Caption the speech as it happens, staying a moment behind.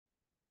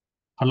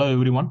Hello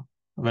everyone,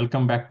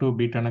 welcome back to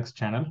Be10x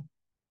channel.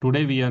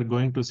 Today we are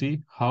going to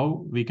see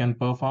how we can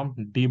perform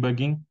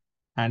debugging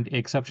and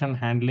exception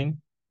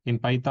handling in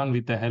Python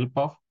with the help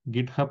of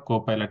GitHub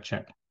Copilot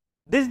chat.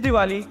 This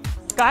Diwali,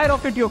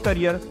 skyrocket your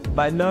career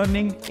by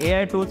learning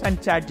AI tools and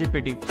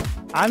ChatGPT.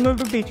 I'm going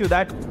to teach you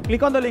that.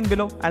 Click on the link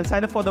below and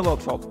sign up for the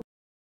workshop.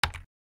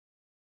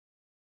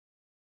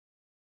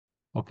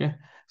 Okay,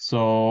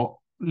 so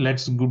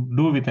let's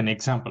do with an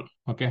example.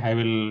 Okay, I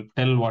will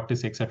tell what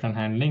is exception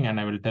handling and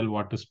I will tell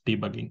what is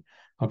debugging.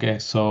 Okay,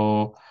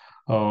 so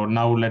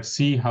now let's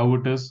see how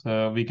it is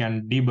we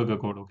can debug a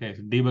code. Okay,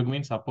 so debug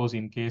means suppose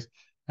in case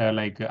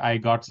like I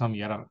got some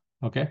error.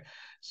 Okay,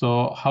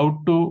 so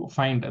how to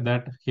find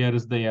that here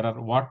is the error,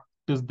 what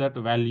is that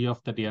value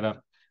of that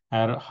error,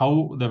 or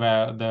how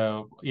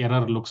the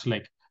error looks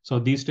like. So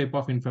these type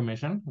of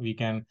information we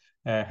can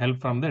help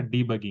from the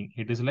debugging.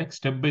 It is like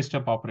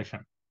step-by-step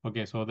operation.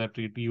 Okay, so that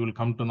you will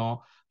come to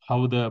know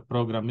how the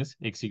program is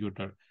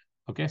executed.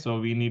 Okay, so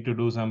we need to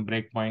do some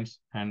breakpoints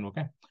and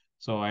okay.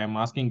 So I am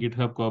asking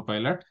GitHub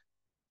Copilot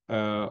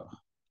uh,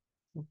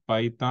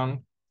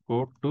 Python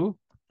code to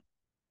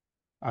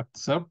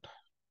accept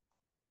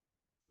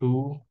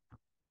two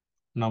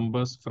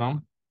numbers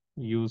from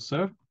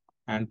user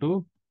and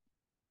to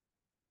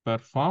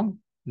perform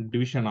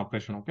division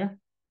operation. Okay.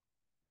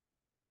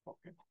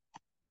 Okay.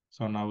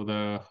 So now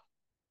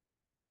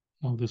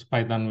this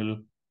Python will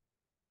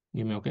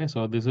give me okay.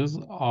 So this is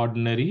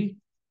ordinary,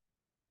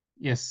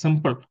 yes,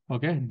 simple.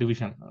 Okay,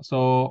 division.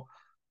 So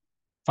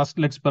first,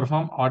 let's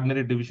perform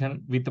ordinary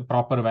division with a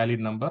proper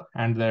valid number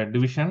and the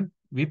division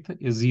with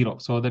a 0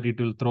 so that it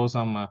will throw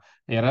some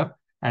error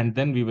and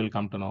then we will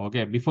come to know.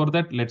 Okay, before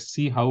that, let's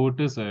see how it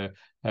is a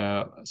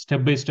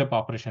step-by-step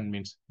operation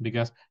means,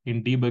 because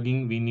in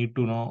debugging, we need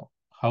to know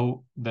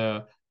how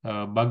the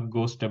bug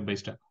goes step by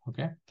step.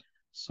 Okay,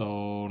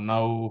 so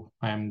now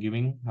I am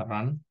giving a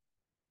run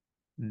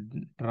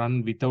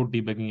without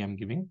debugging I'm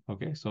giving.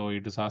 Okay, so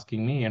it is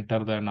asking me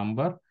enter the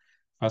number.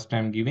 First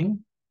I'm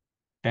giving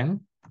 10.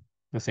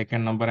 The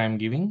second number I'm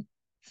giving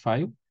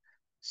 5.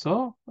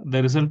 So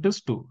the result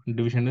is 2.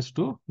 Division is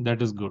 2.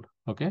 That is good.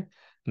 Okay.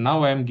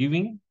 Now I'm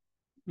giving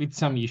with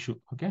some issue.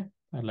 Okay.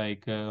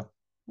 Like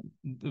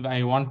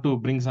I want to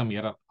bring some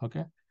error.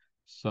 Okay.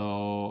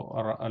 So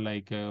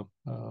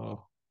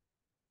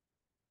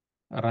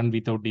run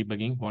without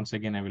debugging. Once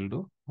again, I will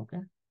do. Okay.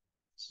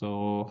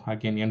 So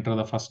again, enter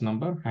the first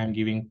number. I'm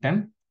giving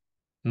 10.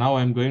 Now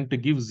I'm going to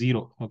give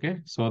 0.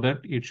 Okay. So that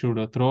it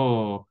should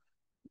throw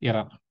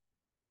error.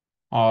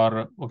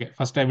 Or okay,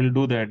 first I will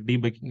do the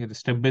debugging, the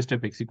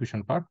step-by-step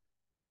execution part.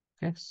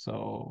 Okay,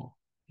 so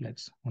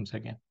let's once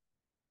again.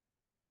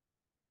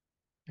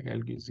 I'll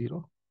give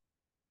 0.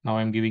 Now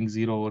I'm giving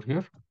 0 over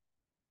here.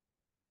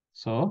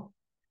 So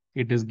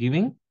it is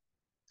giving,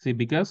 see,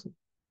 because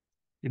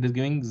it is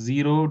giving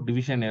 0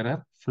 division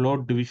error,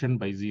 float division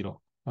by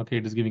 0. Okay,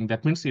 it is giving,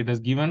 that means it has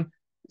given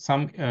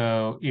some,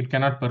 it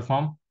cannot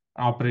perform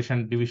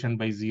operation division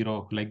by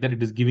 0, like that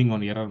it is giving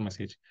on error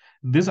message.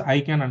 This I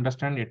can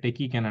understand, a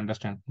techie can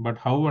understand, but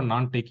how a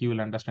non-techie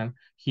will understand?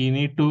 He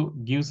need to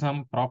give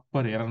some proper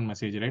error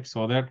message, right?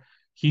 So that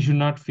he should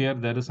not fear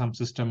there is some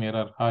system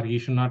error, or he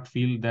should not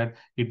feel that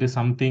it is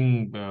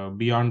something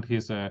beyond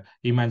his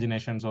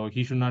imagination. So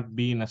he should not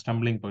be in a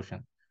stumbling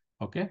position.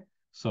 Okay,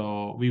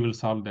 so we will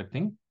solve that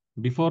thing.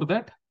 Before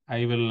that,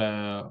 I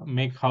will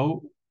make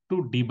how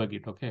to debug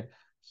it. Okay,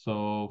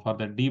 so for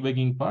the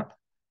debugging part,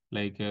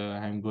 like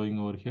I'm going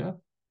over here,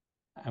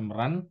 I'm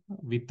run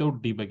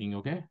without debugging.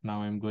 Okay,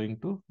 now I'm going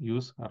to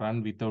use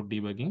run without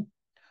debugging.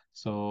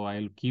 So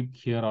I'll keep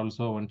here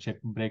also one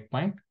check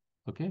breakpoint.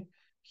 Okay,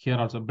 here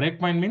also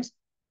breakpoint means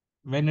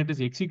when it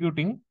is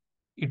executing,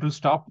 it will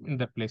stop in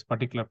that place,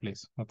 particular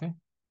place. Okay,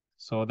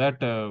 so that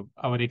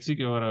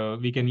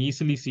we can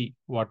easily see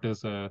what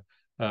is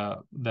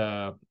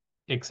the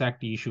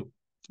exact issue.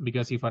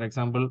 Because if, for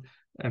example,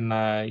 an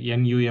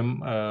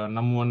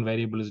num1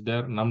 variable is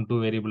there,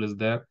 num2 variable is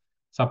there.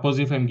 Suppose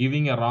if I'm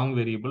giving a wrong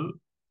variable,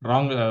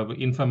 wrong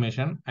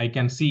information, I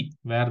can see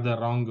where the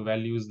wrong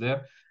value is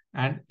there,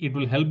 and it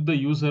will help the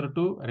user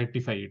to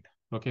rectify it.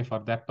 Okay, for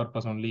that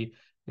purpose only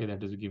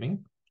that is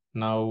giving.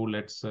 Now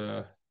let's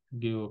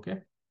give,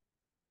 okay,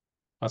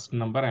 first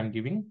number I'm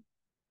giving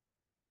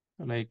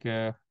like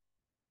 10.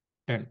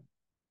 Okay,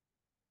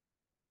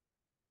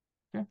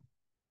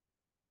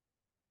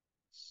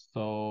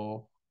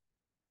 so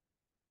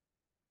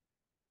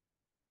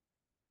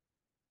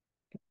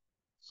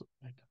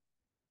like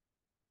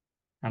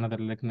another,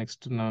 like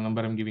next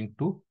number I'm giving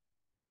 2,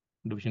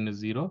 division is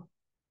 0.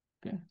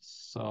 Okay,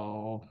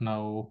 so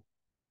now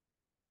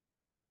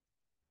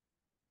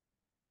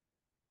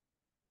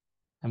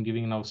I'm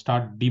giving now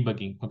start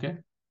debugging. Okay,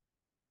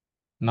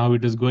 now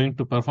it is going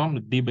to perform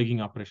the debugging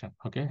operation.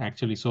 Okay,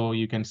 actually, so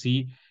you can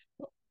see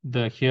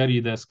the here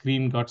the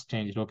screen got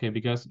changed. Okay,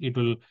 because it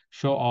will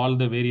show all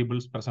the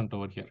variables present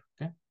over here.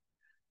 Okay,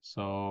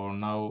 so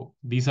now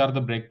these are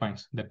the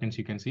breakpoints. That means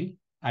you can see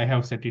I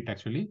have set it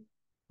actually.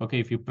 Okay,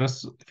 if you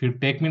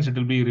take means it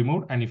will be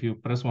removed, and if you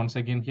press once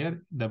again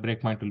here, the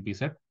breakpoint will be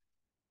set.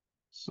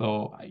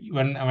 So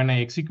when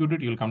I execute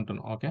it, you'll come to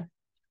know. Okay.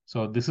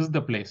 So this is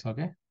the place.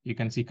 Okay. You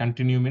can see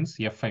continue means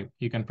F5.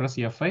 You can press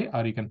F5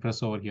 or you can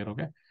press over here.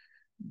 Okay.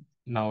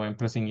 Now I'm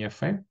pressing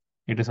F5.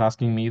 It is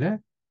asking me the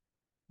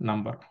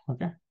number.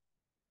 Okay.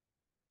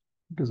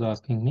 It is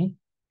asking me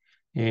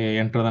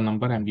enter the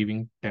number. I'm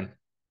giving 10.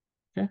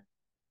 Okay.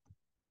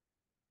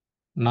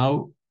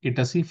 Now it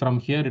has see from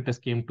here it has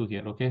came to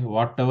here. Okay.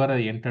 Whatever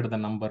I entered the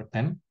number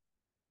 10,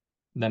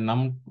 the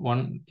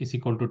num1 is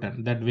equal to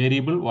 10. That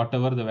variable,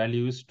 whatever the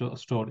value is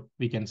stored,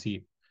 we can see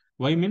it.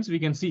 Why means we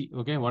can see,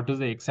 okay, what is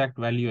the exact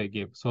value I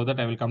gave, so that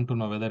I will come to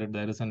know whether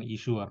there is an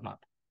issue or not.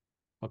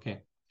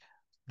 Okay.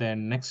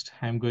 Then next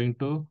I'm going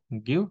to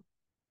give,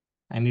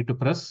 I need to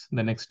press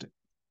the next.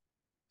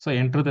 So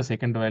enter the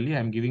second value,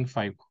 I'm giving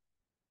 5.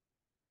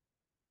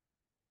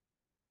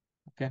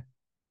 Okay.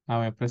 Now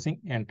I'm pressing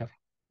enter.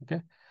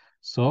 Okay.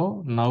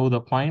 So now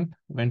the point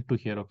went to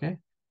here. Okay.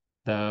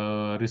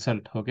 The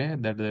result, okay,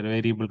 that the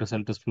variable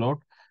result is float,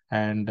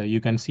 and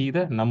you can see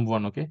the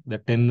num1, okay, the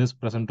 10 is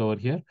present over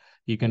here.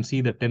 You can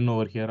see the 10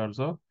 over here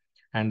also,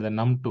 and the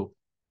num2,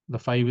 the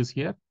 5 is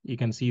here. You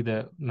can see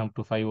the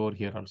num2 5 over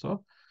here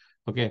also.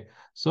 Okay,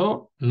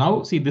 so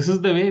now see, this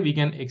is the way we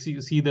can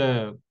see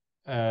the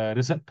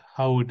result,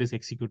 how it is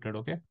executed.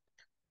 Okay,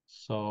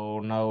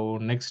 so now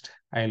next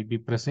I'll be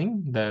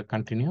pressing the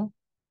continue.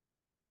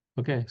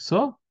 Okay,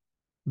 so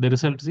the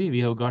result, see,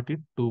 we have got it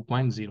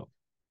 2.0.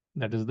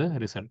 That is the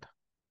result.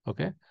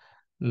 Okay,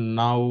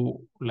 now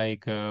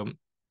like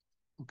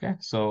okay,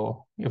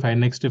 so if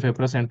I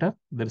press enter,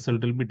 the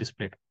result will be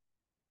displayed.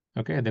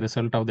 Okay, the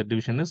result of the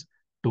division is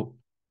 2.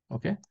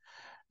 Okay,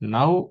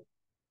 now,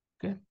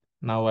 okay,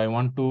 now I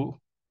want to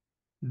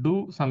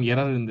do some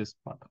error in this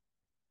part.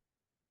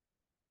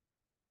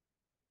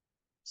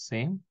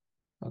 Same.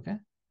 Okay,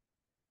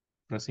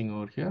 pressing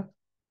over here.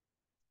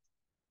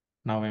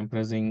 Now I'm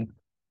pressing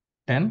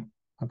 10.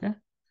 Okay,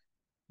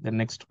 the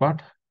next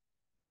part,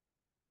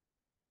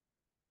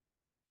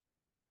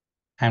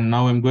 I'm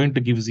going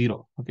to give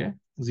 0. Okay,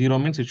 0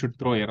 means it should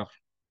throw error.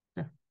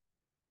 Okay,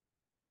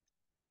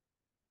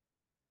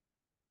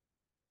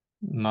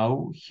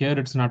 now here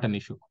it's not an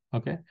issue.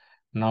 Okay,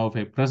 now if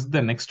I press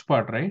the next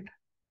part, right?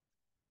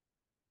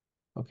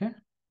 Okay,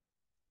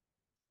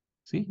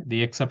 see,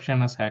 the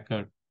exception has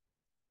occurred.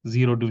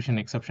 Zero division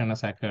exception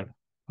has occurred.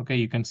 Okay,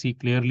 you can see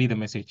clearly the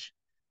message.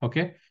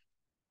 Okay,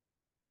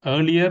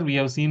 earlier we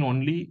have seen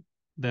only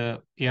the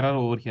error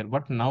over here,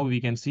 but now we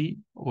can see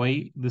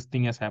why this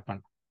thing has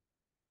happened.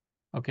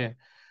 Okay,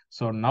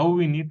 so now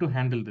we need to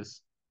handle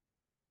this.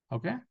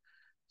 Okay,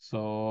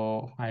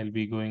 so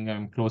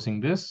I'm closing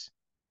this.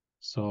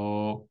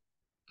 So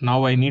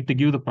now I need to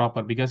give the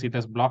proper, because it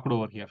has blocked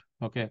over here.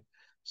 Okay,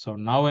 so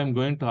now I'm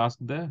going to ask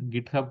the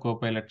GitHub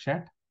Copilot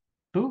chat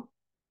to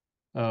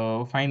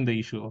find the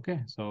issue.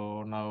 Okay,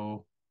 so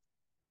now,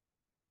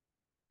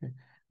 okay,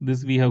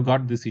 this we have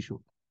got this issue.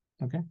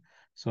 Okay,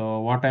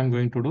 so what I'm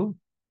going to do,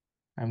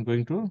 I'm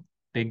going to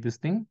take this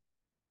thing.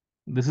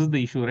 This is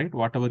the issue, right?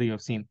 Whatever you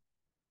have seen,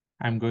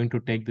 I'm going to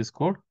take this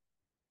code.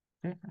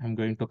 Okay, I'm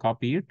going to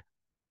copy it.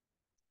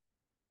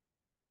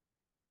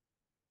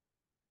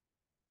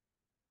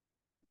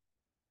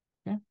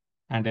 Okay,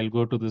 and I'll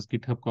go to this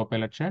GitHub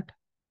Copilot chat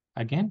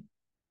again.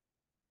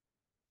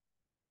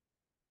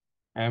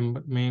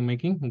 I'm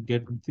making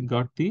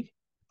got the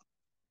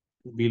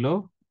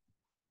below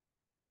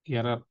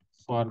error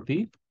for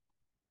the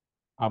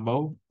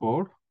above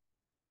code.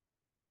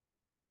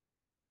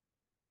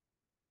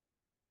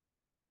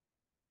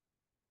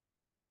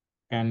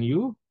 Can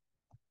you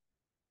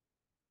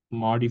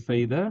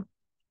modify the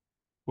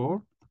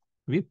code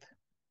with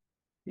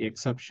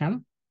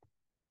exception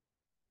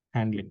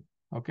handling?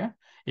 Okay,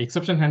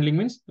 exception handling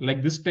means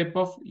like this type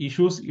of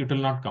issues, it will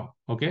not come.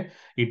 Okay,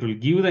 it will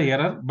give the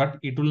error, but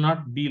it will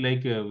not be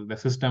like the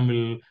system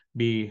will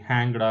be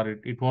hanged, or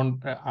it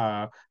won't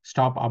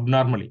stop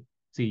abnormally.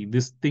 See,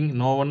 this thing,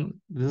 no one,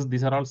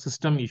 these are all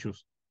system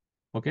issues.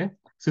 Okay,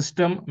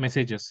 system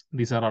messages,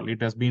 these are all,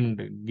 it has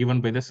been given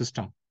by the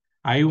system.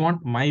 I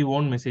want my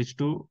own message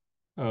to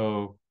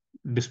uh,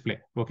 display.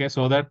 Okay,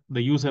 so that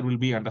the user will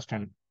be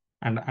understand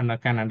and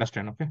can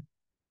understand. Okay,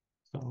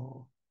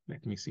 so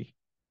let me see.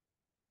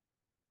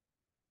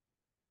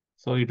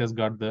 So it has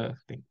got the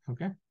thing.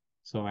 Okay,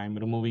 so I'm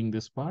removing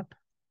this part.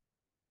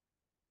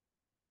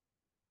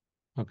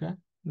 Okay,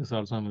 this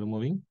also I'm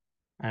removing,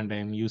 and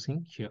I'm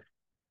using here.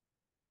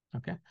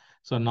 Okay,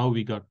 so now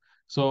we got.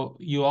 So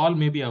you all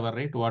may be aware,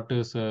 right? What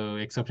is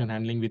exception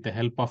handling with the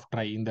help of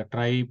try? In the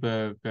try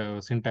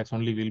syntax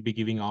only, we'll be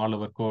giving all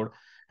our code,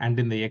 and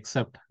in the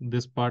except,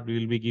 this part we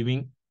will be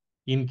giving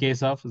in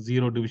case of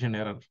zero division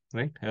error,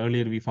 right?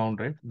 Earlier we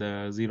found, right,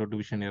 the zero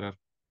division error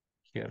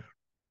here.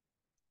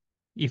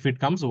 If it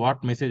comes,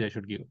 what message I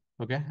should give?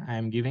 Okay, I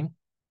am giving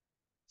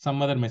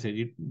some other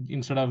message.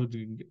 Instead of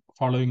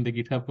following the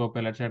GitHub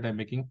Copilot chat, I'm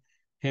making,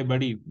 hey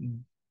buddy,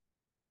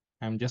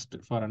 I'm just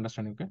for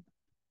understanding. Okay,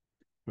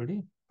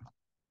 buddy,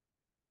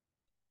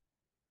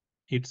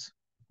 it's,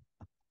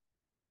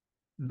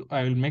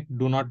 I will make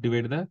do not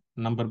divide the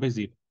number by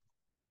 0.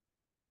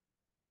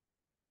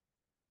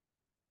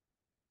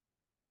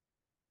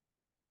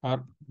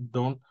 or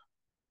don't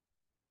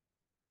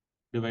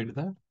divide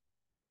the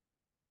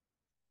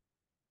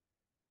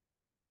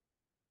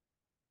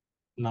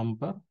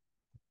number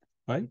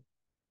by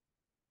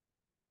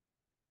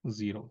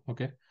 0.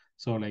 Okay,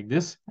 so like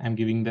this, I'm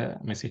giving the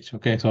message.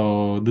 Okay,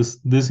 so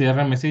this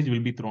error message will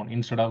be thrown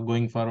instead of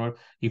going forward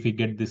if we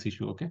get this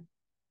issue. Okay,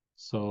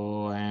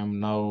 so I am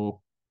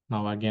now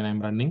again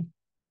I'm running.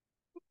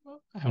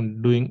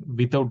 I'm doing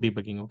without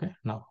debugging. Okay,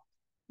 now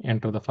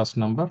enter the first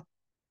number.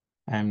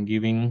 I'm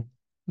giving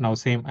now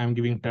same. I'm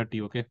giving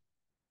 30. Okay,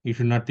 you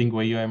should not think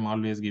why I'm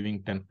always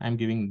giving 10. I'm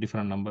giving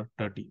different number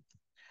 30.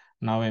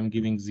 Now I'm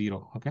giving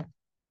 0. Okay,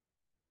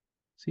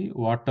 see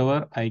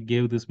whatever I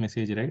gave this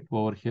message right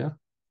over here,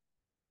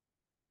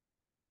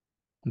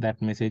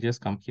 that message has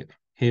come here.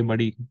 Hey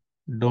buddy,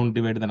 don't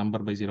divide the number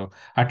by 0.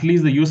 At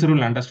least the user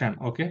will understand.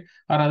 Okay,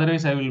 or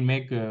otherwise I will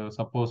make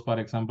suppose for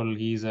example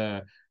he's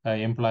a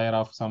employer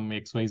of some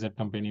XYZ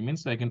company,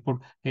 means I can put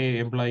hey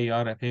employee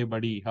or hey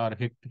buddy or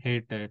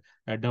hey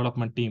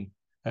development team.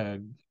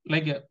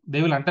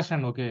 They will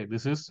understand. Okay,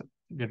 this is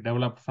get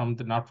developed from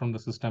the not from the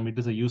system. It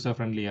is a user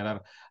friendly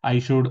error. I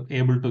should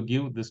able to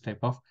give this type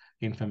of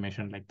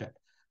information like that.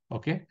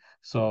 Okay,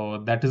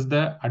 so that is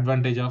the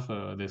advantage of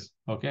this.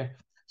 Okay,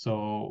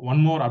 so one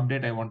more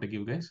update I want to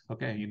give, guys.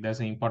 Okay, there's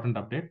an important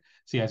update.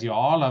 See, as you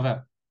all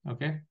aware,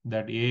 okay,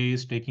 that AI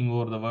is taking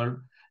over the world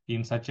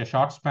in such a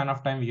short span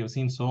of time. We have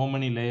seen so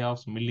many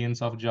layoffs,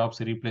 millions of jobs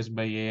replaced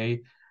by AI,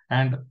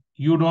 and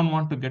you don't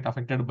want to get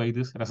affected by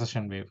this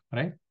recession wave,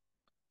 right?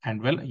 And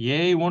well,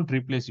 AI won't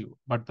replace you,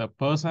 but the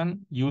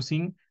person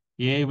using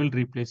AI will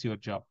replace your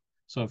job.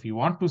 So if you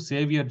want to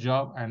save your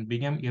job and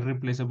become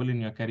irreplaceable in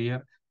your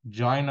career,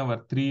 join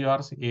our 3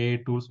 hours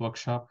AI tools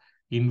workshop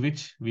in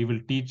which we will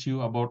teach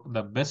you about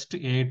the best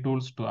AI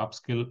tools to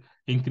upskill,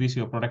 increase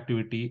your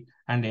productivity,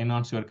 and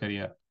enhance your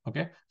career.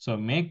 Okay, so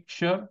make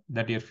sure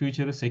that your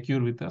future is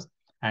secure with us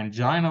and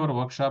join our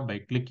workshop by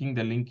clicking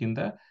the link in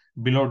the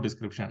below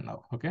description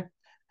now. Okay,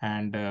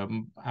 and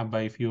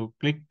by if you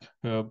click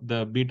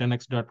the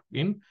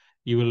Be10x.in,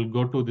 you will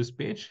go to this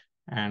page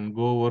and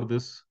go over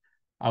this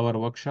our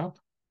workshop,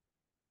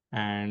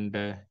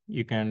 and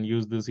you can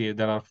use this.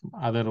 There are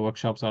other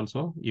workshops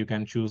also. You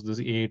can choose this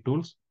AI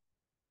tools,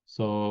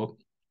 so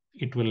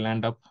it will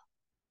land up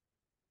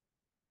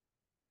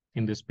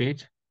in this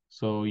page.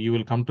 So you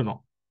will come to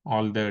know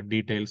all the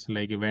details,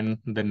 like when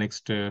the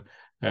next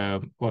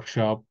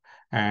workshop,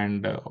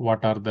 and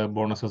what are the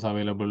bonuses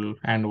available,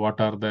 and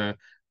what are the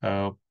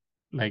uh,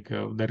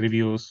 the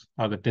reviews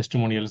or the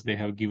testimonials they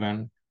have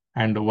given,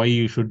 and why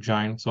you should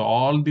join. So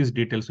all these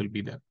details will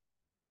be there.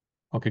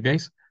 Okay,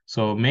 guys.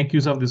 So make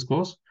use of this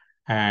course.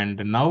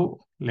 And now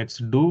let's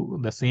do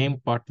the same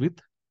part with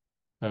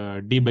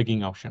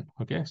debugging option.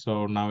 Okay,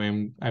 so now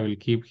I will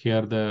keep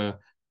here the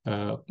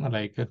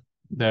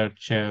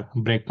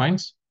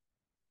breakpoints.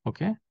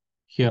 Okay,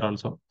 here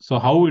also. So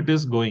how it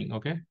is going?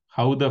 Okay,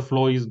 how the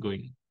flow is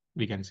going,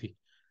 we can see.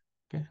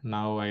 Okay,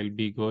 now I'll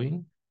be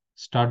going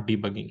start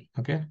debugging.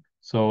 Okay,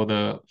 so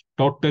the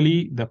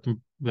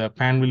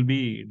pan will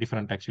be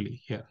different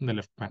actually here in the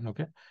left pan.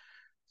 Okay,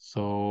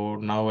 so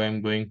now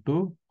I'm going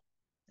to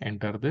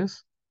enter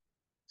this.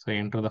 So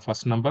enter the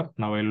first number.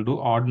 Now I'll do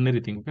ordinary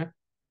thing. Okay,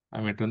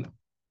 I'm entering.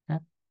 Okay.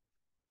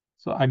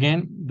 So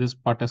again, this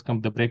part has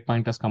come, the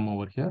breakpoint has come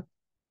over here.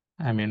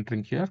 I'm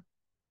entering here.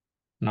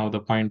 Now the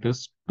point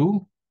is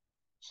 2.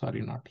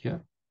 Sorry, not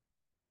here.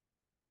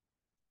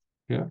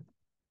 Here.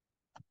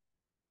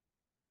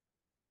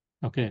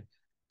 Okay.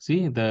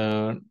 See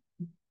the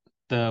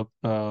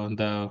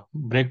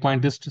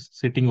breakpoint is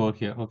sitting over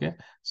here. Okay.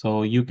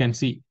 So you can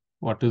see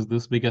what is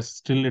this, because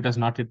still it has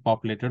not yet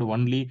populated.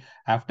 Only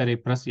after I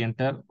press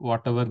enter,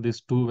 whatever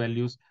these two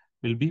values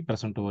will be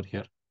present over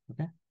here.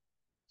 Okay.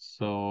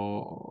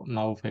 So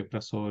now if I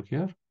press over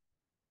here,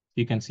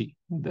 you can see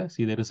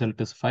the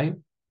result is 5.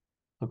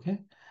 Okay,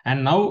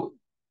 and now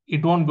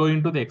it won't go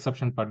into the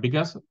exception part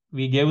because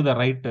we gave the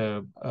right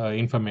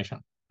information,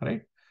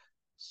 right?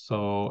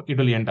 So it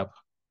will end up.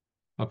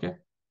 Okay,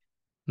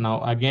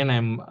 now again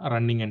I'm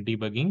running and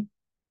debugging.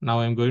 Now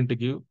I'm going to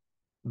give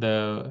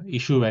the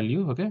issue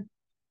value. Okay,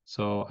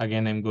 so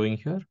again I'm going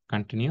here,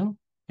 continue,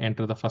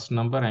 enter the first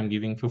number. I'm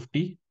giving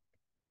 50,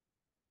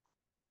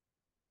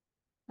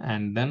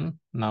 and then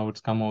now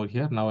it's come over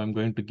here. Now I'm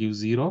going to give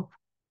 0.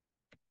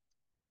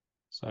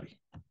 Sorry,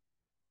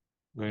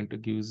 going to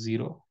give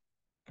 0.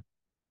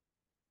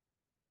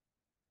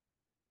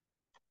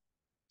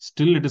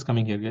 Still it is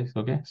coming here, guys.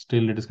 Okay,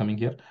 still it is coming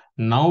here.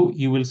 Now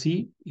you will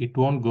see it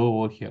won't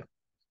go over here.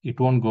 It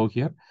won't go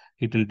here.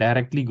 It will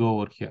directly go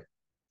over here.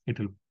 It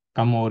will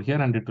come over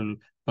here and it will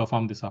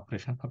perform this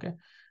operation. Okay,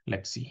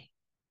 let's see.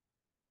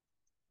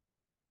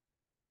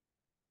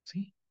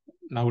 See,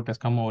 now it has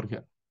come over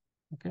here.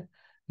 Okay,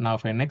 now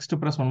if I next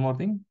press one more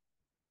thing,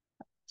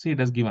 see it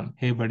has given,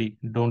 hey buddy,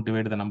 don't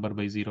divide the number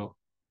by 0.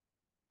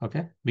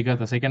 Okay, because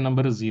the second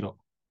number is 0.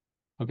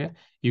 Okay,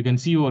 you can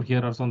see over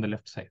here also on the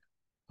left side.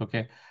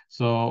 Okay,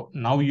 so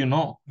now you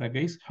know, right,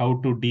 guys,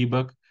 how to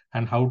debug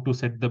and how to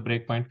set the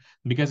breakpoint.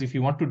 Because if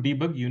you want to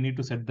debug, you need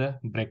to set the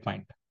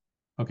breakpoint.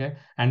 Okay,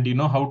 and you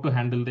know how to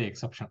handle the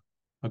exception.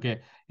 Okay,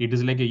 it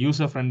is like a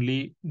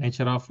user-friendly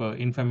nature of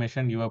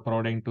information you are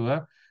providing to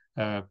a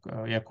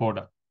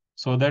coder,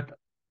 so that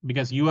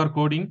because you are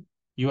coding,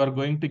 you are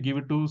going to give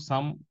it to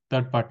some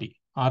third party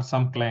or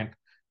some client.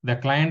 The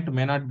client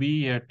may not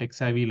be tech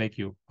savvy like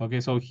you. Okay,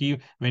 so he,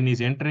 when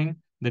he's entering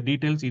the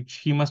details,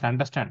 he must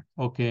understand,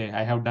 okay,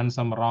 I have done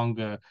some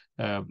wrong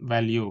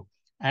value,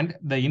 and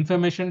the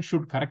information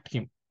should correct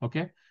him.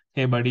 Okay,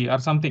 hey buddy, or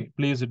something,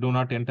 please do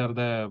not enter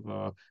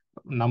the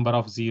number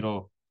of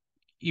zero.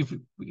 If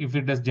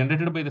it is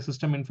generated by the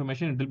system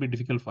information, it will be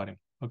difficult for him.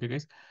 Okay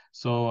guys,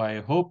 so I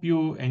hope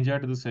you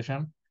enjoyed this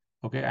session.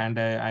 Okay, and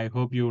I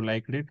hope you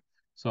liked it.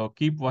 So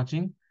keep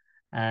watching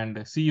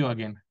and see you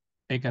again.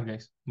 Take care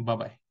guys. Bye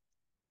bye.